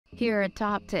Here are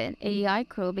top 10 AI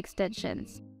Chrome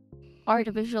extensions.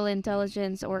 Artificial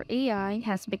intelligence or AI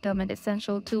has become an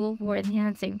essential tool for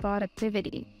enhancing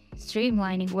productivity,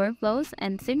 streamlining workflows,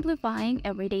 and simplifying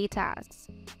everyday tasks.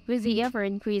 With the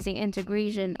ever-increasing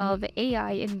integration of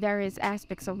AI in various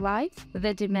aspects of life,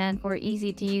 the demand for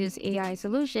easy-to-use AI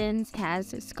solutions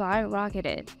has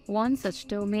skyrocketed. One such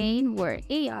domain where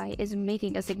AI is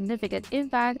making a significant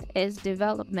impact is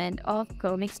development of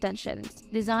Chrome extensions,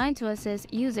 designed to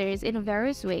assist users in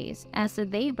various ways as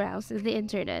they browse the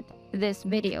internet. This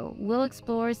video will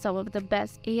explore some of the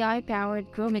best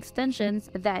AI-powered Chrome extensions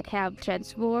that have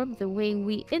transformed the way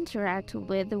we interact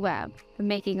with the web,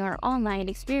 making our online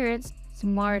experience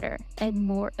smarter and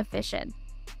more efficient.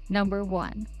 Number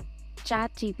 1.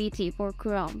 ChatGPT for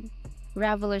Chrome.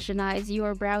 Revolutionize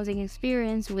your browsing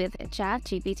experience with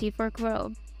ChatGPT for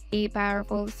Chrome, a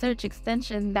powerful search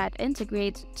extension that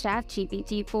integrates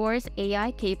ChatGPT-4's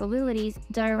AI capabilities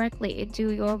directly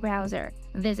into your browser.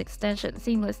 This extension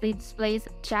seamlessly displays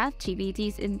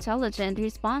ChatGPT's intelligent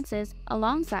responses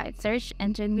alongside search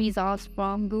engine results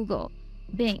from Google,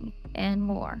 Bing, and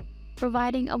more,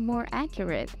 providing a more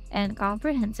accurate and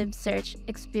comprehensive search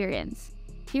experience.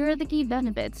 Here are the key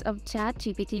benefits of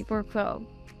ChatGPT for Chrome.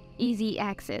 Easy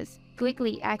access.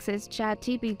 Quickly access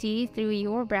ChatGPT through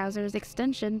your browser's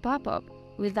extension pop-up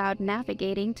without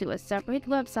navigating to a separate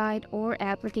website or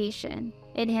application.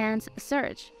 Enhanced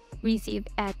search. Receive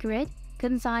accurate,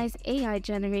 concise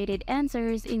AI-generated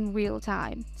answers in real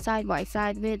time, side by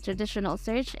side with traditional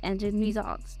search engine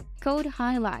results. Code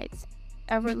highlights.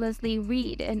 Effortlessly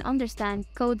read and understand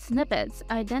code snippets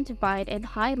identified and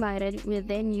highlighted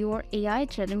within your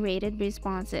AI-generated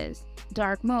responses.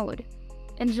 Dark mode.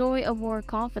 Enjoy a more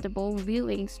comfortable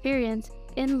viewing experience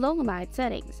in low-light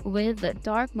settings with the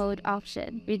dark mode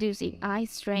option, reducing eye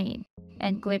strain.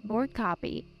 And Clipboard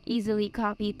Copy. Easily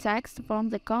copy text from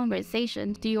the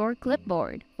conversation to your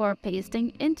clipboard for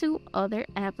pasting into other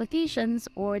applications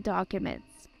or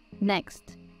documents.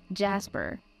 Next,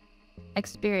 Jasper.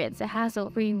 Experience a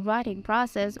hassle-free writing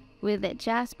process with the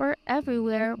Jasper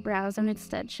Everywhere browser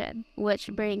extension, which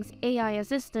brings AI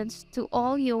assistance to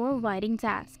all your writing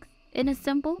tasks in a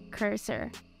simple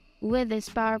cursor. With this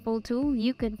powerful tool,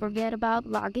 you can forget about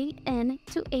logging in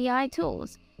to AI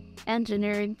tools,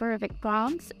 engineering perfect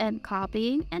prompts, and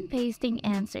copying and pasting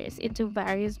answers into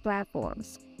various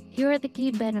platforms. Here are the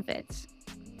key benefits.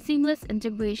 Seamless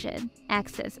integration.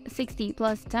 Access 60+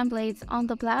 templates on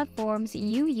the platforms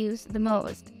you use the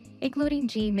most, including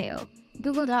Gmail,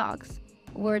 Google Docs,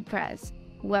 WordPress,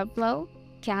 Webflow,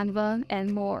 Canva,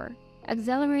 and more.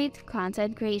 Accelerate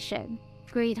content creation.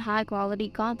 Create high-quality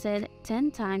content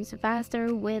 10 times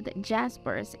faster with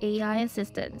Jasper's AI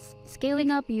assistance,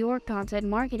 scaling up your content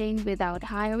marketing without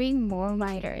hiring more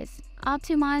writers.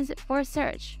 Optimize for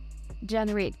search.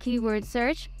 Generate keyword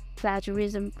search,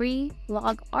 plagiarism-free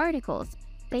blog articles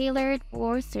tailored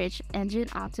for search engine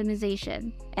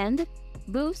optimization, and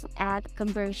boost ad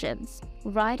conversions.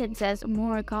 Write and test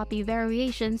more copy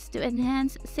variations to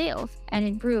enhance sales and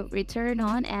improve return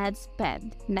on ad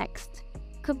spend. Next,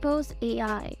 Compose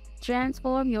AI.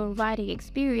 Transform your writing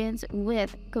experience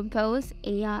with Compose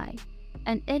AI,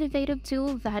 an innovative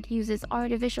tool that uses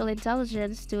artificial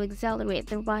intelligence to accelerate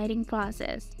the writing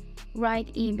process.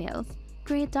 Write emails,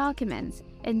 create documents,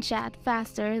 and chat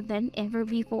faster than ever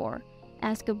before,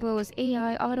 as Compose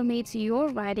AI automates your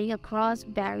writing across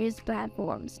various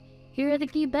platforms. Here are the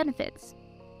key benefits.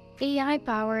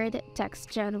 AI-powered text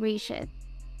generation.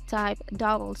 Type /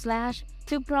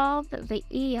 to prompt the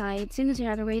AI to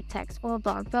generate text for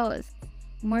blog posts,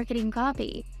 marketing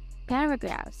copy,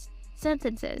 paragraphs,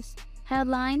 sentences,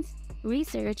 headlines,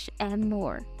 research, and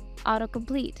more.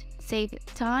 Autocomplete. Save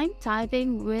time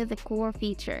typing with the core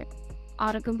feature.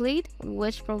 Autocomplete,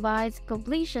 which provides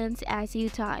completions as you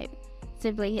type.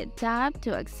 Simply hit Tab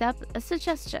to accept a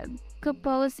suggestion.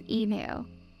 Compose email.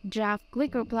 Draft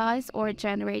quick replies or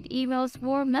generate emails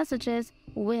for messages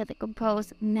with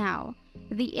Compose Now,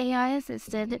 the AI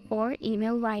assistant for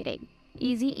email writing.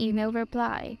 Easy email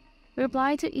reply.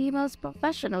 Reply to emails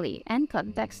professionally and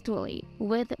contextually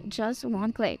with just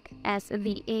one click, as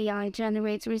the AI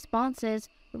generates responses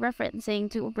referencing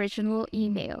to original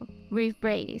email.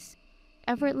 Rephrase.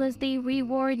 Effortlessly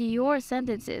reword your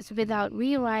sentences without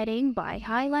rewriting by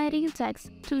highlighting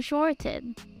text to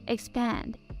shorten,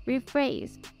 expand,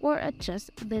 rephrase, or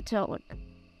adjust the tone.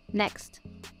 Next,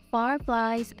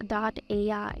 Fireflies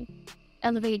AI.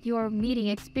 Elevate your meeting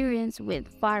experience with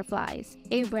Fireflies,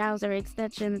 a browser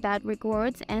extension that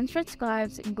records and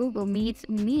transcribes Google Meet's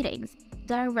meetings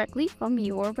directly from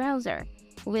your browser.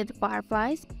 With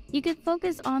Fireflies, you can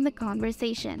focus on the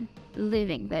conversation,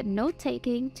 leaving the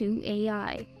note-taking to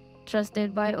AI.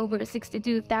 Trusted by over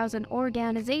 62,000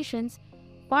 organizations,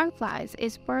 Fireflies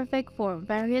is perfect for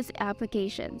various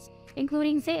applications,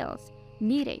 including sales,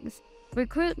 meetings,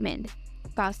 recruitment,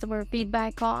 customer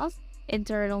feedback calls,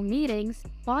 internal meetings,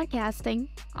 podcasting,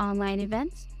 online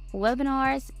events,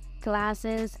 webinars,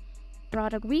 classes,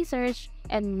 product research,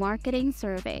 and marketing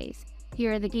surveys.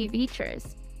 Here are the key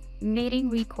features: meeting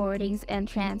recordings and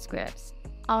transcripts.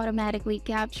 Automatically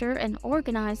capture and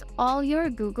organize all your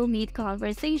Google Meet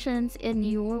conversations in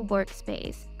your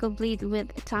workspace, complete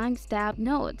with timestamp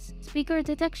notes, speaker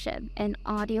detection, and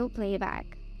audio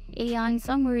playback. AI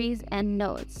summaries and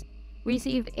notes.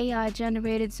 Receive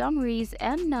AI-generated summaries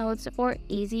and notes for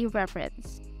easy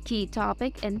reference. Key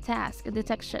topic and task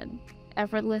detection.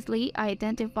 Effortlessly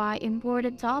identify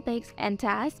important topics and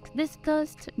tasks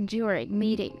discussed during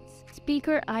meetings.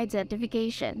 Speaker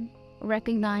identification.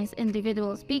 Recognize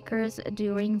individual speakers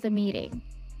during the meeting.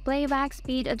 Playback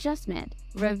speed adjustment.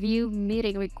 Review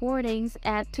meeting recordings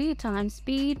at 2x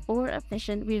speed for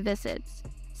efficient revisits.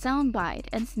 Soundbite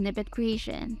and snippet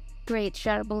creation. Create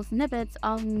shareable snippets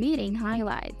of meeting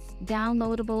highlights.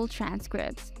 Downloadable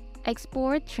transcripts.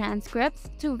 Export transcripts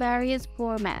to various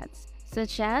formats,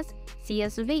 such as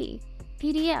CSV,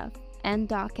 PDF, and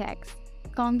DocX.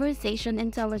 Conversation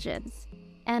intelligence.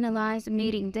 Analyze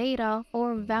meeting data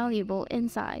for valuable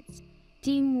insights.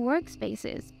 Team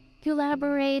workspaces.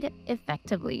 Collaborate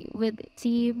effectively with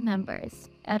team members.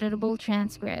 Editable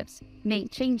transcripts.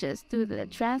 Make changes to the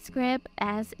transcript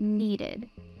as needed.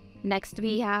 Next,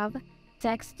 we have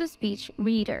text-to-speech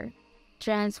reader.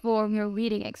 Transform your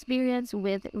reading experience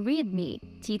with Readme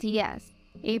TTS,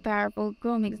 a powerful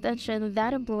Chrome extension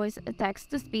that employs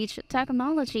text-to-speech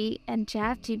technology and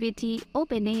ChatGPT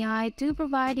OpenAI to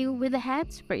provide you with a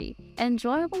hands-free,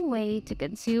 enjoyable way to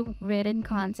consume written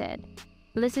content.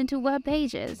 Listen to web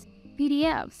pages,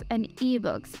 PDFs, and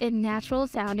ebooks in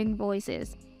natural-sounding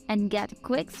voices, and get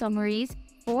quick summaries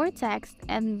for text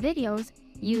and videos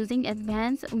using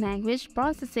advanced language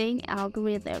processing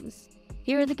algorithms.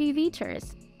 Here are the key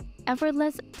features: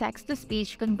 effortless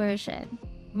text-to-speech conversion,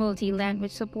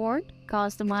 multi-language support,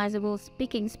 customizable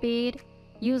speaking speed,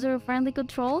 user-friendly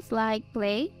controls like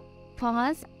play,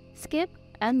 pause, skip,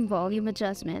 and volume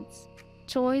adjustments.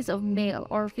 Choice of male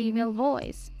or female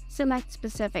voice. Select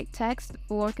specific text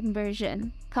for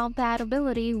conversion.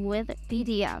 Compatibility with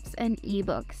PDFs and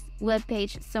ebooks. Web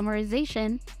page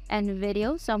summarization and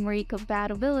video summary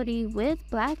compatibility with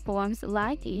platforms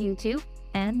like YouTube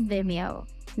and Vimeo.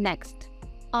 Next,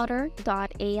 Otter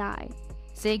AI.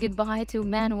 Say goodbye to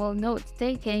manual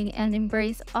note-taking and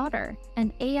embrace Otter,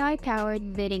 an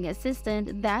AI-powered bidding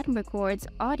assistant that records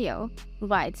audio,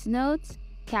 writes notes,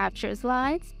 captures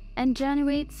slides, and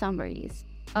generates summaries.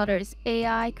 Otter's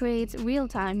AI creates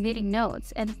real-time meeting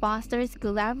notes and fosters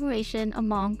collaboration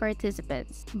among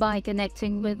participants. By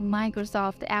connecting with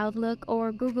Microsoft Outlook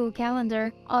or Google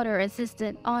Calendar, Otter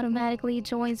Assistant automatically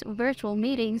joins virtual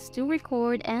meetings to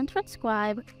record and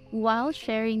transcribe while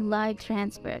sharing live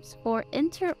transcripts for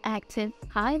interactive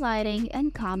highlighting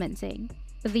and commenting.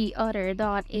 The Otter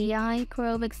AI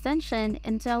Chrome extension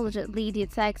intelligently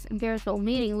detects virtual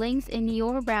meeting links in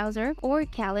your browser or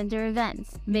calendar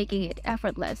events, making it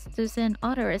effortless to send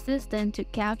Otter Assistant to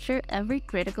capture every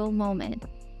critical moment.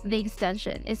 The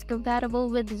extension is compatible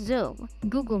with Zoom,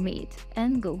 Google Meet,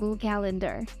 and Google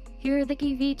Calendar. Here are the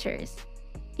key features: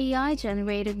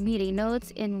 AI-generated meeting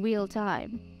notes in real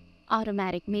time,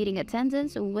 automatic meeting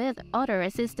attendance with Otter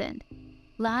Assistant,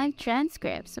 live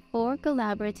transcripts for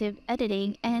collaborative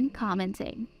editing and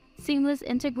commenting, seamless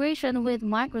integration with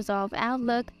Microsoft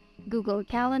Outlook, Google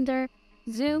Calendar,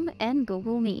 Zoom, and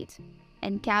Google Meet,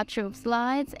 and capture of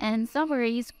slides and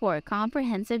summaries for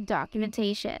comprehensive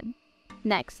documentation.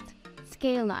 Next,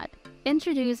 Scaleout.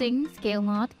 Introducing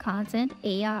Scaleout Content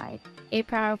AI, a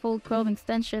powerful Chrome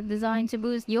extension designed to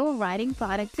boost your writing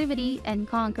productivity and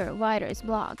conquer writer's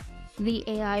block. The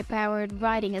AI-powered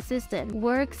writing assistant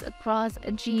works across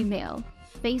Gmail,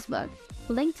 Facebook,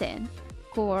 LinkedIn,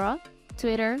 Quora,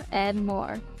 Twitter, and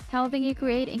more, helping you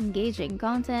create engaging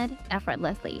content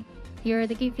effortlessly. Here are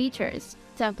the key features: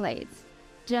 templates.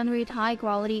 Generate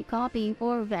high-quality copy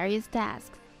for various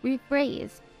tasks.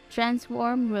 Rephrase.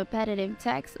 Transform repetitive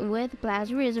text with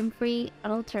plagiarism-free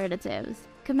alternatives.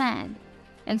 Command.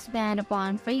 Expand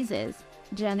upon phrases,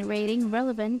 generating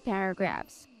relevant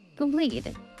paragraphs. Complete.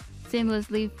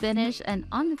 Seamlessly finish and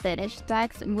unfinished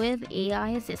text with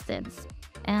AI assistance.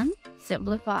 And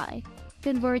simplify.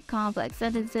 Convert complex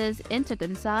sentences into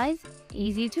concise,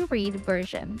 easy-to-read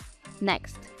version.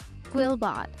 Next,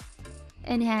 Quillbot.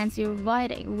 Enhance your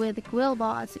writing with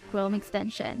Quillbot's Chrome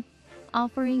extension,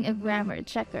 offering a grammar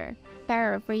checker,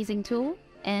 paraphrasing tool,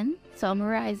 and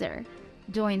Summarizer.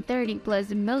 Join 30 plus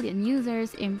million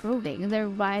users improving their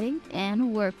writing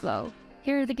and workflow.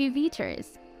 Here are the key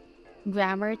features.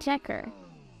 Grammar Checker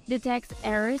detects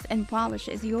errors and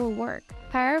polishes your work.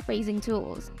 Paraphrasing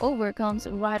Tools overcomes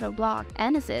writer block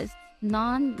and assists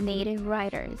non-native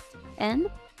writers. And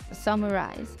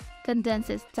Summarize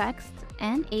condenses text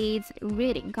and aids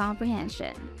reading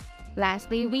comprehension.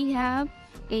 Lastly, we have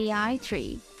AI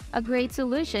Tree. A great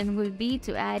solution would be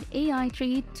to add AI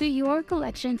Tree to your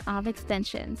collection of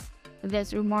extensions.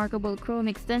 This remarkable Chrome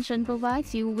extension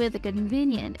provides you with a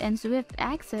convenient and swift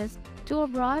access to a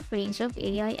broad range of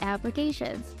AI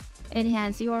applications.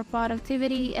 Enhance your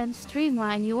productivity and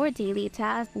streamline your daily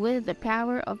tasks with the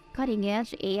power of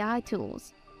cutting-edge AI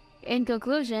tools. In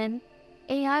conclusion,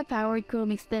 AI-powered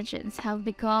Chrome extensions have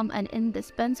become an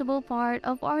indispensable part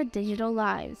of our digital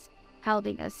lives,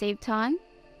 helping us save time,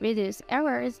 reduce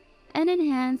errors, and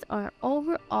enhance our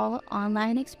overall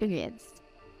online experience.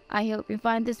 I hope you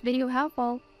find this video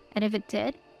helpful, and if it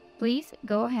did, please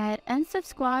go ahead and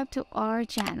subscribe to our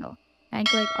channel and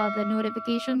click on the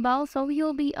notification bell so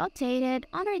you'll be updated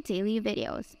on our daily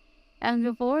videos. And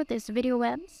before this video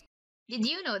ends, did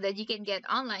you know that you can get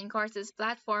online courses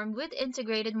platform with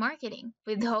integrated marketing,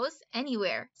 with hosts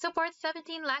anywhere, supports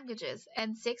 17 languages,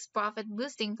 and 6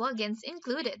 profit-boosting plugins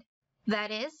included?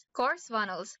 That is Course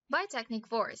Funnels by Technic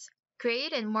Force.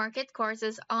 Create and market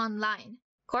courses online.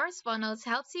 Course Funnels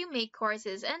helps you make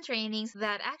courses and trainings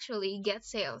that actually get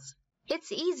sales.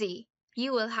 It's easy.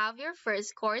 You will have your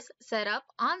first course set up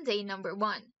on day number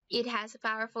 1. It has a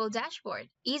powerful dashboard,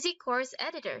 easy course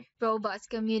editor, robust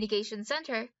communication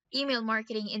center, email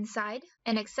marketing inside,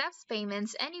 and accepts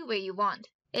payments any way you want.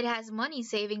 It has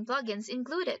money-saving plugins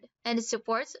included, and it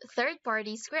supports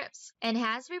third-party scripts, and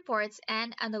has reports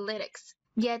and analytics.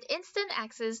 Get instant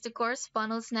access to Course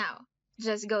Funnels now.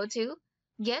 Just go to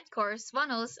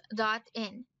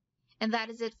getcoursefunnels.in. And that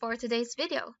is it for today's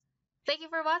video. Thank you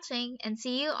for watching and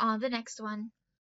see you on the next one.